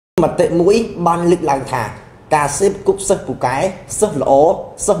mà tệ mũi ban lịch lang thả cà xếp cục sơ phụ cái sơ lỗ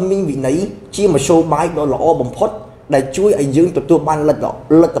sơ minh vị nấy chia mà show bài đó lỗ bấm phốt để chui ở dương tụi tôi ban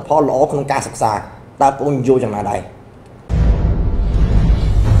lật tập họ lỗ không ca sạc sạc ta cũng vô chẳng là đây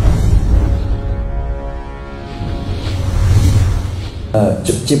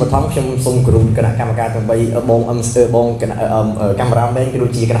chỉ một tháng trong sông cừu cái nào camera trong bay ở bông âm sơ bông cái nào camera bên cái đôi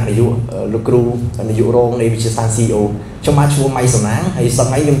chỉ cái nào này dụ lục cừu này dụ rong này chỉ sang CEO trong mắt chua may sòng nắng hay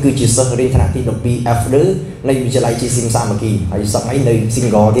sòng máy nhưng cứ chỉ sơ đi thằng thì đồng pi F đứa này chỉ lại chỉ sim sa mà kỳ hay sòng máy này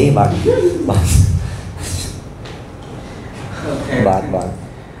single thế bạn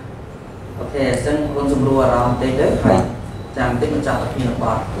ok xin con dùng rùa rồi đây đấy phải chẳng tích mình chọn ở phía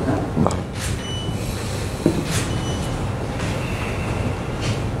bọt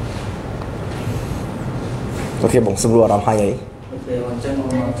ok bông sâm rùa làm hay ấy ok con chân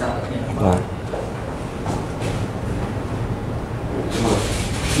con chọn ở phía bọt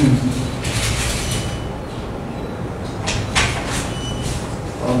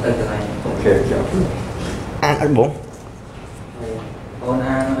con từ này ok ăn bông con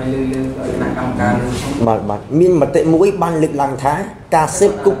ăn hơi lư nặng cầm ca bạn miên mà tệ mũi ban lịch lang tháng ca xếp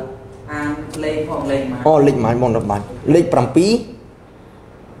cục ăn lên phòng lên mà lịch mà mòn được bạn lịch bằng pí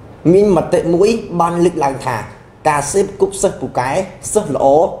miên mà tệ mũi ban lịch lang thả ca xếp cục sơ phụ cái sơ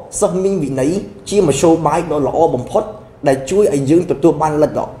lỗ sơ minh vị nấy chia mà show bài đó lỗ bấm phốt để chui ở dương tụi tôi ban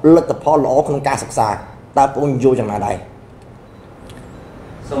lật tập họ lỗ không ca sạc sạc ta cũng vô chẳng là đây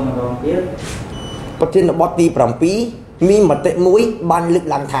xong rồi biết bất thiên là bót đi bằng pí miên mà tệ mũi ban lịch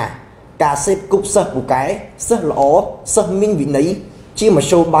lang thả cà xếp cục sơ phụ cái sơ lỗ sơ minh vị nấy chia mà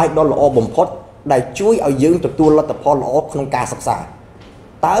show bài đó lỗ bấm phốt để chui ở dương tụi tôi lật tập họ lỗ không ca sạc sạc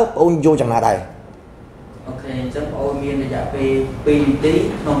ta cũng vô chẳng là đây ok chắc ôi miên là dạ về tí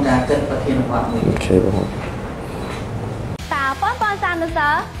không ra kết và thiên hoạt mình ok tao pon san được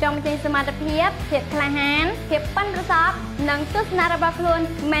sớ trong trình smart hiệp khai hán hiệp pan được sót nâng tức nara bạc luôn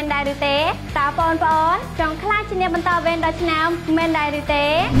men đại được tế tao pon trong khai trên bên tàu bên đó nào men đại được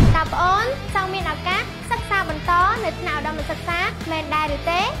tế tao pon trong miền áo cát sắc xa bên to nơi nào đâu mà sắc xa men đại được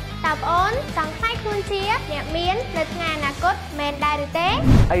tế tao pon trong khai khuôn chia nhẹ miến nơi ngày nào cốt men đại được tế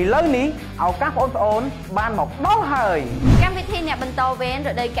ấy lớn ní áo cát pon ban một đau hơi cam vị thi nhẹ bên tàu bên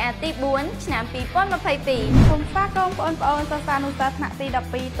rồi đời cả tí 4 ឆ្នាំ 2022 ผมฝากกองปอนปอนสานุสาสนตีดับ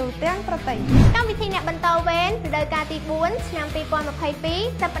ปีตูเตี้ยงประติកម្មវិធីអ្នកបន្តវេនរដូវកាលទី 4 ឆ្នាំ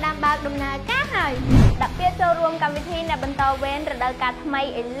 2022 ចាប់ផ្ដើមបើកដំណើរការហើយដាក់ពាក្យចូលរួមកម្មវិធីអ្នកបន្តវេនរដូវកាលថ្មី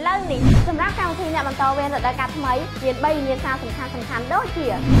ឥឡូវនេះសម្រាប់កម្មវិធីអ្នកបន្តវេនរដូវកាលថ្មីមាន3វិញ្ញាសាសំខាន់ដូចជា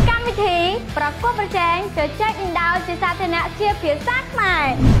កម្មវិធីប្រកួតប្រជែងជជែកដេញដោលជាសាធារណៈជាភាសាខ្មែរ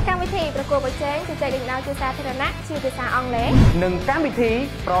កម្មវិធីប្រកួតប្រជែងជជែកដេញដោលជាសាធារណៈជាភាសាអង់គ្លេសនិងកម្មវិធី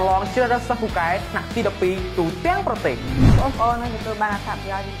ប្រឡងជ្រើសរើសសិស្សពូកែថ្នាក់ទី12ទូទាំងប្រទេសបងប្អូននឹងទទួលបានអត្ថប្រ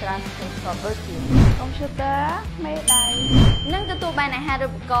យោជន៍ច្រើនស្របដូចជាកុំព្យូទ័រមេដៃនិងទទួលបានអាហារូ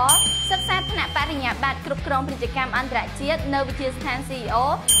បករណ៍សិក្សាថ្នាក់បរិញ្ញាបត្រគ្រប់គ្រងពាណិជ្ជកម្មអន្តរជាតិនៅវិទ្យាស្ថាន CEO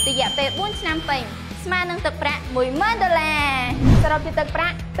រយៈពេល4ឆ្នាំពេញស្មើនឹងទឹកប្រាក់$10,000សរុបជាទឹកប្រា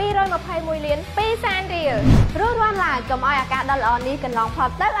ក់221លាន2សែនរៀលរួចរាល់ឡើងកុំឲ្យឱកាសដ៏ល្អនេះកន្លងផុត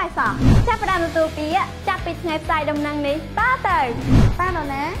ទៅឲ្យសោះចាប់ផ្ដើមទទួលពាក្យចាប់ពីថ្ងៃផ្សាយដំណឹងនេះតទៅប៉ាណូ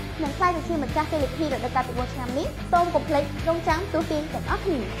ណានឹងផ្សាយវិធីម្ចាស់ television រដូវកាលទី 4 ឆ្នាំនេះសូមកុំភ្លេចរងចាំទូទាំងអស់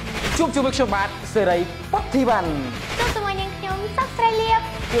គ្នាជួបជាមួយខ្ញុំបាទសេរីពុទ្ធីវ៉ាន់ជួបជាមួយនឹងខ្ញុំសុកស្រីលៀប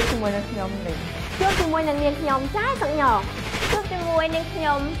ជួបជាមួយនឹងខ្ញុំនេះជួបជាមួយនឹងនាងខ្ញុំចាយសុកញោជួបជាមួយនឹងខ្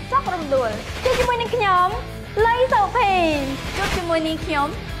ញុំសុករំដួលជួបជាមួយនឹងខ្ញុំលីសូភីជួបជាមួយនឹងខ្ញុំ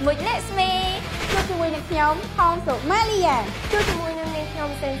មុជលេស្មីជួបជាមួយនឹងខ្ញុំហងសុម៉ាលីយ៉ាជួបជាមួយនឹងនាងខ្ញុំ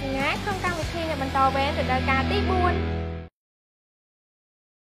សេនសញ្ញាក្នុងកម្មវិធីអ្នកបន្តវេនរដូវកាលទី 4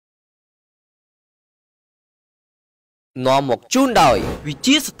នាំមកជូនដោយវិទ្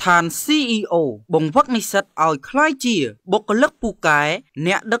យាស្ថាន CEO បង្វឹកនិស្សិតឲ្យក្លាយជាបុគ្គលិកពូកែ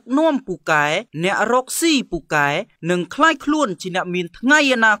អ្នកដឹកនាំពូកែអ្នករកស៊ីពូកែនិងក្លាយខ្លួនជាអ្នកមានថ្ងៃ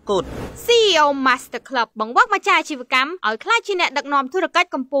អនាគត CEO Master Club បង្វឹកម្ចាស់អាជីវកម្មឲ្យក្លាយជាអ្នកដឹកនាំធុរកិច្ច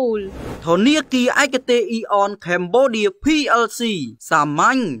កំពូលធនាគារឯកទេស Eon Cambodia PLC សាម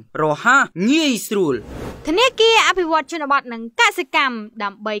ញ្ញរហ័សងាយស្រួលធនាគារអភិវឌ្ឍជនបទនិងកសិកម្មដើ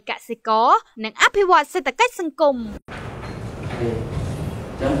ម្បីកសិករនិងអភិវឌ្ឍសេដ្ឋកិច្ចសង្គម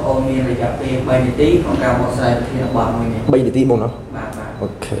chẳng ôm miên là gặp về 3 នាទីក្នុងការបកស្រាយប្រធានបទមួយនេះ3នាទីបងណាបាទអូ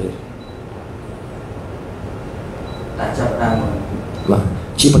ខេតែចាប់ដើមបាទ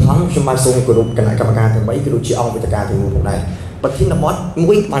ជាបឋមខ្ញុំបានសូមគោរពគណៈកម្មការទាំង3គឺដូចជាអង្គវិទ្យាការទាំង1ផងដែរប្រធានបទ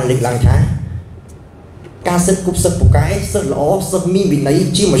មួយបានលេខឡើងថាការសិទ្ធិគប់សិទ្ធិពូកែសិទ្ធិល្អសិទ្ធិមានវិន័យ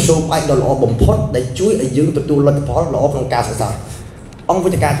ជាមធ្យោបាយដ៏ល្អបំផុតដែលជួយឲ្យយើងទទួលលទ្ធផលល្អក្នុងការសិក្សាអង្គវិ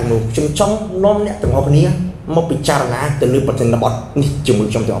ទ្យាការទាំងនោះខ្ញុំចង់នាំអ្នកទាំងអស់គ្នា មកពិចារណាទៅលើប្រធានបទនេះជាមួយ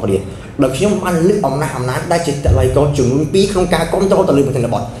ខ្ញុំទាំងអស់គ្នាដោយខ្ញុំបានលើកអំណាចដែលជាតឡៃកោចំនួន2ក្នុងការគ្រប់គ្រងទៅលើប្រធាន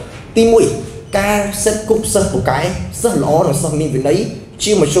បទទី1ការសិទ្ធិគប់សិស្សពូកែសិស្សល្អនិងសិស្សមានវិន័យ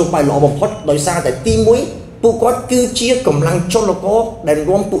ជាមធ្យោបាយល្អបំផុតដោយសារតែទី1ពួកគាត់គឺជាកម្លាំងចលករដែល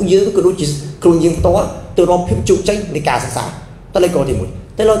រួមពួកយើងក៏ដូចជាគ្រូយើងផ្ទាល់ទៅរកភាពជោគជ័យនៃការសិក្សាតឡៃកោទី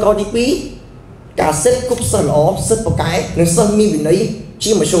1តឡៃកោទី2ការសិទ្ធិគប់សិស្សល្អសិស្សពូកែនិងសិស្សមានវិន័យ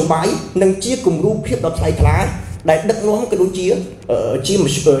ជាមធ្យោបាយនិងជាគំរូភាពដ៏ថ្លៃថ្លាដែលដឹកនាំក៏ដូចជា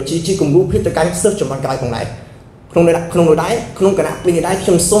គំរូភាពទៅកាន់សិស្សចំនួនក្រោយផងដែរក្នុងនោះដែរក្នុងគណៈពេលនេះដែរខ្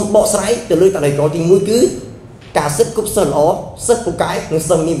ញុំសូមបកស្រាយទៅលើតឡៃកោទី1គឺការសិទ្ធិគប់សិស្សល្អសិស្សពូកែនិង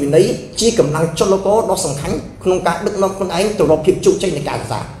សិស្សមានវិន័យជាកម្លាំងចលករដ៏សំខាន់ក្នុងការដឹកនាំខ្លួនឯងទៅរកភាពជោគជ័យនៃការសិ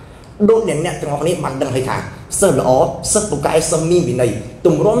ក្សាដូចអ្នកទាំងអស់គ្នាបានដឹងហើយថាសិស្សល្អសិស្សពូកែសិស្សមានវិន័យទ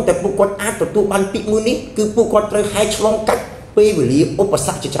ម្រាំតែពួកគាត់អាចទទួលបានពាក្យមួយនេះគឺពួកគាត់ត្រូវហែកឆ្លងកាត់ពេលវេលាឧបស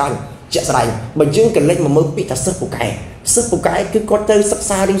គ្គជាច្រើនជាក់ស្ដែងបើយើងកលេចមកមើលពីថាសិស្សពូកែគឺគាត់ត្រូវសិក្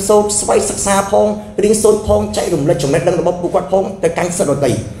សារៀនសូត្រស្វ័យសិក្សាផងរៀនសូត្រផងចែករំលែកចំណេះដឹងរបស់ពួកគាត់ផងទៅកាន់សិស្សដ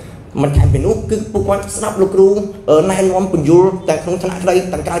ទៃមិនថែមពីនោះគឺពួកគាត់ស្ដាប់លោកគ្រូណែនាំពន្យល់ទាំងក្នុងថ្នាក់ក្តី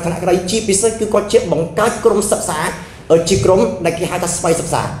ទាំងក្រៅថ្នាក់ក្តីជាពិសេសគឺគាត់ជាបង្កើតក្រុមសិក្សាជាក្រុមដែលគេហៅថាស្វ័យសិ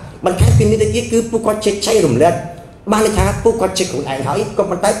ក្សាបន្ថែមពីនេះទៅទៀតគឺពួកគាត់ចេះចែករំលែកបានន័យថាពួកគាត់ចេះខ្លួនឯងហើយក៏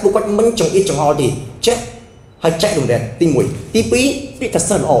ប៉ុន្តែពួកគាត់មិនចង្អៀតចង្អល់ទេចេះហើយចែករំលែកទី1ទី2ពាក្យថា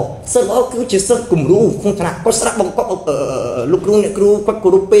សិស្សល្អគឺជាសិស្សគំរូក្នុងថ្នាក់គាត់ស្ដាប់បង្កប់លោកគ្រូអ្នកគ្រូគាត់គោ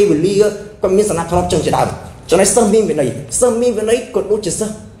រពពេលវេលាគាត់មានសំណាក់ធ្នាប់ចឹងជាដើមចំណែកសិស្សមានវិន័យគាត់ដូចជាសិ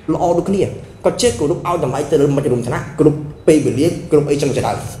ស្សល្អដូចគ្នាគាត់ចេះគោរពឲ្យតម្លៃទៅលើមិត្តរួមថ្នាក់គ្រប់ពេលវេលាគ្រប់អីចឹងជា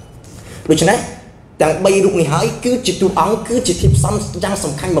ដើមដូច្នេះទាំង3រូបនេះហើយគឺជាតួអង្គគឺជាធាតុផ្សំយ៉ាង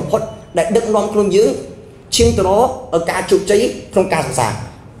សំខាន់បំផុតដែលដឹកនាំខ្លួនយើងឈានទៅរកការជោគជ័យក្នុងការសិក្សា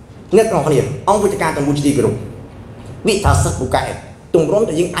អ្នកទាំងអស់គ្នាអង្គវិទ្យាការទាំងមួយជាទីគោរពវិថាសិស្សពូកែទម្រាំ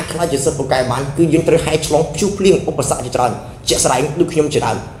តែយើងអាចខ្លាចជាសិស្សពូកែបានគឺយើងត្រូវហែកឆ្លងព្យុះភ្លៀងឧបសគ្គជាច្រើនជាក់ស្ដែងដូចខ្ញុំជា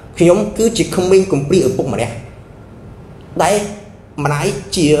ដើមខ្ញុំគឺជាក្មេងកំព្រាឪពុកម្នាក់ដែលម្ដាយ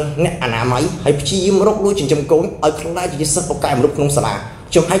ជាអ្នកអនាម័យហើយព្យាយាមរកលុយចិញ្ចឹមកូនឲ្យខ្លាចជាសិស្សពូកែមនុស្សក្នុងសាលា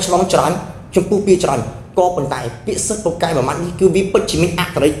ខ្ញុំហែកឆ្លងច្រើនចំពោះពាក្យច្រើនក៏ប៉ុន្តែពាក្យសិស្សពូកែមួយម៉ាត់នេះគឺវាពិតជាមានអ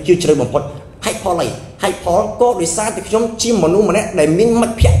ត្ថន័យជ្រាលជ្រៅបំផុតហេតុផលក៏ដោយសារតែខ្ញុំជាមនុស្សម្នាក់ដែលមានមិ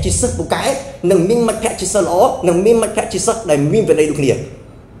ត្តភក្តិជាសិស្សពូកែនិងមានមិត្តភក្តិជាសិស្សល្អនិងមានមិត្តភក្តិជាសិស្សដែលមានវិន័យដូចគ្នា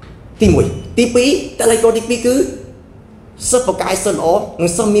ទី1ទី2តឡៃកោទី2គឺសិស្សពូកែសិស្សល្អនិង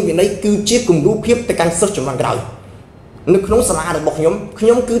សិស្សមានវិន័យគឺជាគំរូភាពទៅកាន់សិស្សចំនួនក្រោយនៅក្នុងសាលារបស់ខ្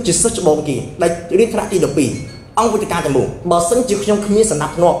ញុំគឺជាសិស្សច្បងគេដែលរៀនថ្នាក់ទី12អង្គវិទ្យាការទាំងមូលបើសិនជាខ្ញុំគ្មានសំណា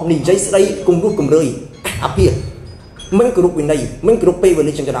ប់ធ្នាប់និយាយស្ដីគំរោះគំរើយអាភិបមិនគោរពវិន័យមិនគោរពពេលវេ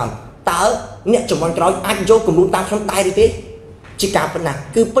លាចឹងច្រើនតើអ្នកចំនួនក្រោយអាចយកគំរូតាមខ្ញុំដែរឬទេជាការប៉ុណ្ណា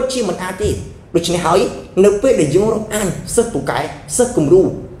គឺពិតជាមិនអាចទេដូច្នេះហើយនៅពេលដែលយើងរកអានសិស្សពូកែសិស្សគំរូ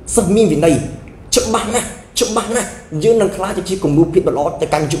សិស្សមានវិន័យច្បាស់ណាស់យើងនឹងខ្លាចទៅជាគំរូភាពល្អទៅ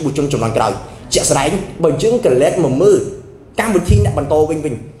កាន់យុវជនចំនួនក្រោយជាក់ស្ដែងបើយើងកលែកមកមើលកម្មវិធីអ្នកបន្តវិញ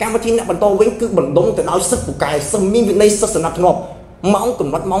កម្មវិធីអ្នកបន្តវិញគឺបណ្ដុំទៅដោយសិស្សពូកែសិស្សមានវិន័យសិស្សសំណាក់ធ្នាប់ម៉ោងកំ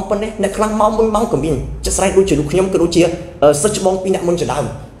ណត់ម៉ោងប៉ុណ្ណេះអ្នកខ្លះម៉ោង1ម៉ោងក៏មានជាក់ស្ដែងដូចជាលោកខ្ញុំក៏ដូចជាសិស្សច្បងពីអ្នកមុនជាដើម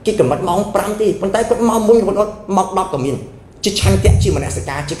គេកំណត់ម៉ោង5ទេប៉ុន្តែគាត់ម៉ោង1រហូតដល់ម៉ោង10ក៏មានជាឆន្ទៈជាមនសិ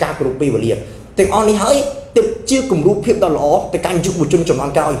ការជាការគោរពពេលវេលាទាំងអស់នេះហើយទើបជាគំរូភាពដ៏ល្អទៅកាន់យុវជនចំនួន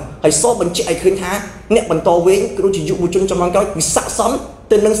ក្រោយហើយសូមបញ្ជាក់ឲ្យឃើញថាអ្នកបន្តវេនក៏ដូចជាយុវជនចំនួនក្រោយគឺស័ក្តិសម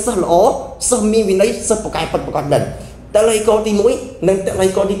ទៅនឹងសិស្សល្អសិស្សមានវិន័យសិស្សពូកែពិតប្រាកដដែរតឡៃកោទី1និងតឡៃ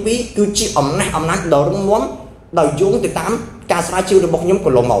កោទី2គឺជាអំណាចដ៏រឹងមាំដោយយោងទៅតាមការស្រាវជ្រាវរបស់ខ្ញុំក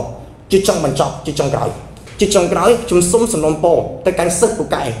ន្លងមកជាចុងបញ្ចប់ជាចុងក្រោយខ្ញុំសូមសំណូមពរទៅកាន់សិស្សពូ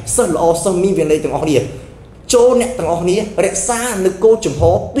កែសិស្សល្អសិស្សមានវិន័យទាំងអស់គ្នាចូលអ្នកទាំងអស់គ្នារក្សានៅគោលចំហ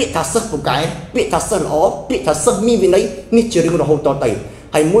ពាក្យថាសិស្សពូកែពាក្យថាសិស្សល្អពាក្យថាសិស្សមានវិន័យនេះជារឿងរហូតតទៅ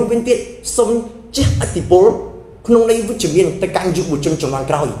ហើយមួយវិញទៀតសូមចេះអធិពលក្នុងន័យវិជ្ជមានទៅកាន់យុវជនចំនួន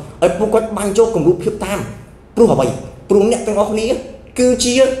ក្រោយឲ្យពួកគាត់បានយកគំរូភាពតាមព្រោះអ្វីព្រោះអ្នកទាំងអស់គ្នាគឺ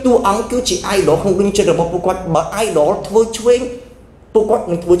ជាតួអង្គគឺជា idol ក្នុងដួងចិត្តរបស់ពួកគាត់បើ idol ធ្វើឆ្វេងពួកគាត់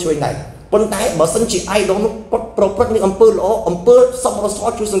នឹងធ្វើឆ្វេងដែរប៉ុន្តែបើសិនជា idol នោះគាត់ប្រព្រឹត្តនៅអំពើល្អអំពើសមរម្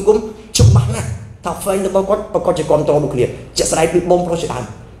យជួយសង្គមច្បាស់ណាស់ថា fan របស់គាត់ប្រកបជាគ្រប់តដូចគ្នាជាក់ស្ដែងពីបងប្រុសជាដើម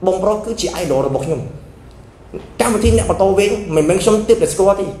បងប្រុសគឺជា idol របស់ខ្ញុំកម្មវិធីអ្នកបន្តវេនមិនមែនខ្ញុំទៀតតែស្គា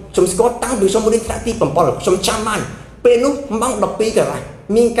ល់ទេខ្ញុំស្គាល់តាំងពីខ្ញុំរៀនថ្នាក់ទី7ខ្ញុំចាំបានពេលនោះម៉ោង12កន្លះ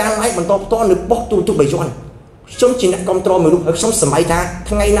មានការ live បន្តផ្ទាល់នៅប៉ុស្តិ៍ទូរទស្សន៍បៃយ័នខ្ញុំជាអ្នកគ្រប់គ្រងមួយរូបហើយខ្ញុំសម័យថា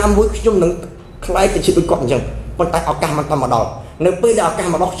ថ្ងៃណាមួយខ្ញុំនឹងខ្លាយទៅជាដូចគាត់អញ្ចឹងប៉ុន្តែឱកាសមិនតាមមកដល់នៅពេលដែលឱកាស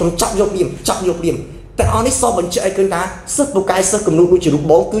មកដល់ខ្ញុំចាប់យកព្រាមតែអស់នេះសបបញ្ជាក់ឲ្យឃើញថាសិស្សពូកែសិស្សគំនូដូចជារូប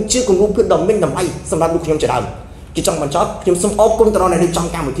បងគឺជាគំនូភាពដ៏មានតម្លៃសម្រាប់លោកខ្ញុំជាដើមជាចង់បញ្ចប់ខ្ញុំសូមអរគុណដល់អ្នករៀបចំ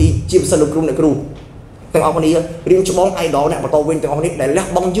កម្មវិធីជាពិសេសលោកគ្រូអ្នកគ្រូ ទាំងអស់គ្នារៀងច្បង idol អ្នកបន្តវិញទាំងអស់គ្នាដែលលះ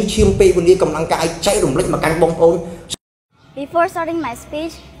បង់យឺតឈាមពេលវេលាកម្លាំងកាយចែករំលែកមកកាន់បងប្អូន Before starting my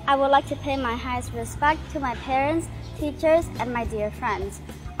speech, I would like to pay my highest respect to my parents, teachers, and my dear friends.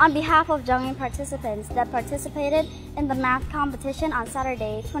 On behalf of Jongin participants that participated in the math competition on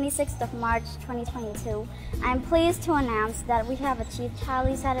Saturday, 26th of March 2022, I am pleased to announce that we have achieved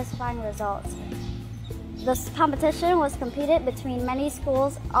highly satisfying results. This competition was competed between many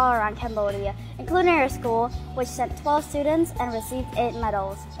schools all around Cambodia, including our school, which sent 12 students and received 8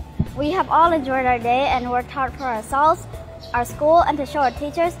 medals. We have all enjoyed our day and worked hard for ourselves, our school, and to show our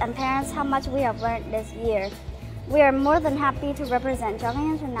teachers and parents how much we have learned this year. We are more than happy to represent Jongin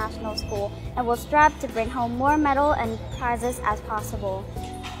International School and will strive to bring home more medals and prizes as possible.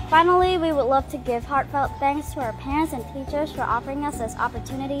 Finally, we would love to give heartfelt thanks to our parents and teachers for offering us this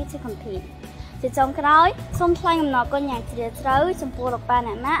opportunity to compete. ជាចុងក្រោយសូមថ្លែងអំណរគុណយ៉ាងជ្រាលជ្រៅចំពោះលោកប៉ា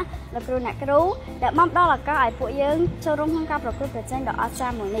អ្នកម៉ាក់លោកគ្រូអ្នកគ្រូដែលបានផ្ដល់ឱកាសឲ្យពួកយើងចូលរួមក្នុងការប្រកួតប្រជែងដ៏អស្ចា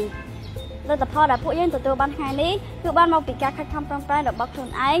រ្យមួយនេះលទ្ធផលដែលពួកយើងទទួលបានថ្ងៃនេះគឺបានមកពីការខិតខំប្រឹងប្រែងរបស់ខ្លួន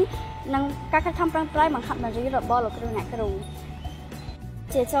ឯងនិងការខិតខំប្រឹងប្រែងបង្ហាត់បង្រៀនរបស់លោកគ្រូអ្នកគ្រូ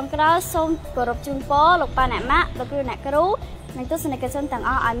ជាចុងក្រោយសូមគោរពជូនពរលោកប៉ាអ្នកម៉ាក់លោកគ្រូអ្នកគ្រូនិងទស្សនិកជនទាំង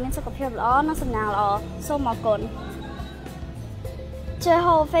អស់ឲ្យមានសុខភាពល្អនិងសំណាងល្អសូមអរគុណ 最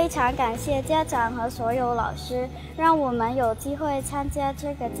后，非常感谢家长和所有老师，让我们有机会参加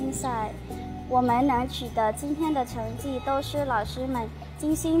这个竞赛。我们能取得今天的成绩，都是老师们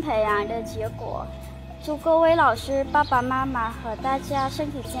精心培养的结果。祝各位老师、爸爸妈妈和大家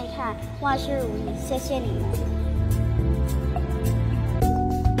身体健康，万事如意！谢谢你们。